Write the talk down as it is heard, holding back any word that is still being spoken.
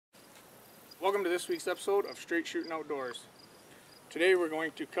Welcome to this week's episode of Straight Shooting Outdoors. Today we're going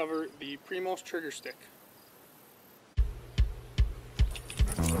to cover the Primos trigger stick.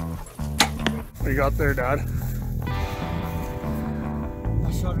 What do you got there, Dad?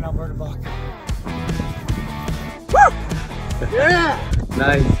 I shot an Alberta buck. Woo! Yeah!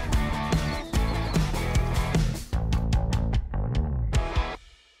 Nice.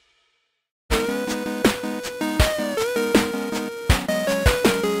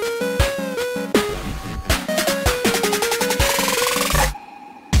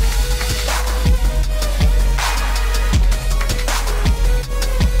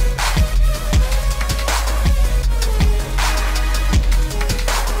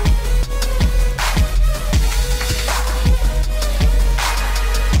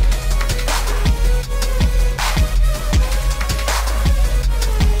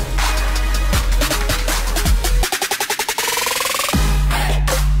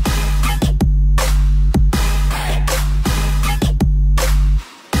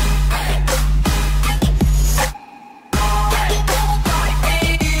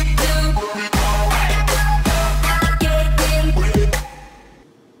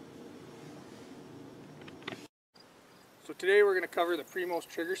 So today we're going to cover the Primos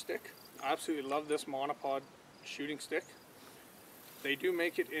trigger stick. I absolutely love this monopod shooting stick. They do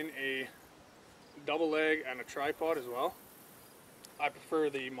make it in a double leg and a tripod as well. I prefer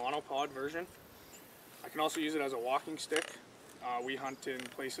the monopod version. I can also use it as a walking stick. We hunt in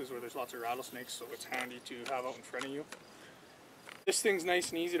places where there's lots of rattlesnakes, so it's handy to have out in front of you. This thing's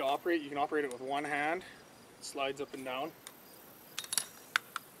nice and easy to operate. You can operate it with one hand. It slides up and down.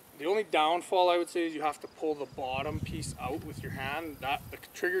 The only downfall I would say is you have to pull the bottom piece out with your hand. The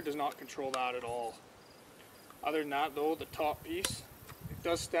trigger does not control that at all. Other than that though, the top piece, it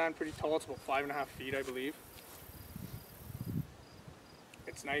does stand pretty tall. It's about 5.5 feet, I believe.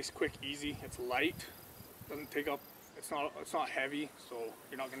 It's nice, quick, easy. It's light. Doesn't take up. It's not heavy, so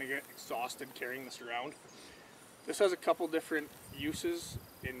you're not going to get exhausted carrying this around. This has a couple different uses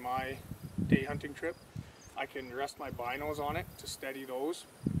in my day hunting trip. I can rest my binos on it to steady those.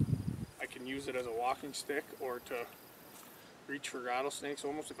 I can use it as a walking stick or to reach for rattlesnakes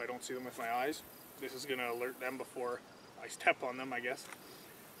almost if I don't see them with my eyes. This is going to alert them before I step on them, I guess.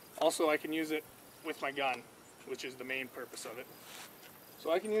 Also, I can use it with my gun, which is the main purpose of it.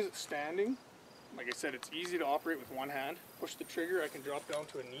 So I can use it standing. Like I said, it's easy to operate with one hand. Push the trigger, I can drop down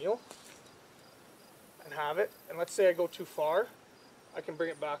to a kneel and have it. And let's say I go too far, I can bring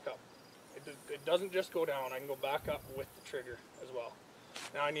it back up. It doesn't just go down, I can go back up with the trigger as well.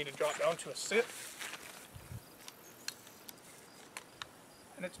 Now I need to drop down to a sit.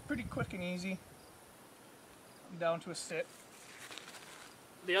 And it's pretty quick and easy. I'm down to a sit.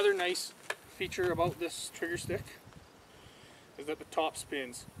 The other nice feature about this trigger stick is that the top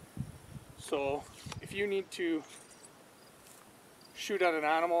spins. So if you need to shoot at an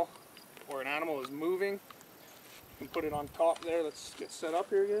animal or an animal is moving, you can put it on top there. Let's get set up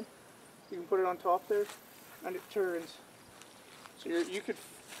here again. You can put it on top there and it turns. So you could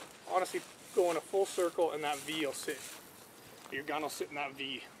honestly go in a full circle and that V will sit. Your gun will sit in that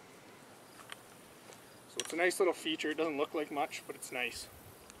V. So it's a nice little feature. It doesn't look like much, but it's nice.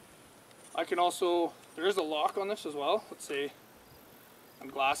 I can also, there is a lock on this as well. Let's say I'm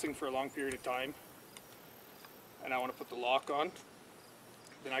glassing for a long period of time and I want to put the lock on.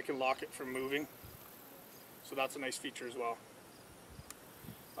 Then I can lock it from moving. So that's a nice feature as well.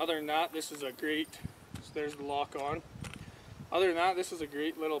 Other than that, this is a great, so there's the lock on. Other than that, this is a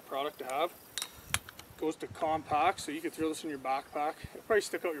great little product to have. It goes to compact, so you could throw this in your backpack. It'll probably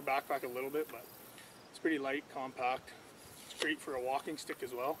stick out your backpack a little bit, but it's pretty light, compact. It's great for a walking stick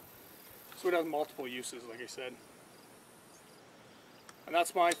as well. So it has multiple uses, like I said. And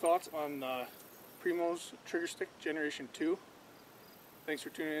that's my thoughts on Primos Trigger Stick Generation 2. Thanks for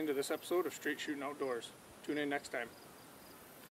tuning in to this episode of Straight Shooting Outdoors. Tune in next time.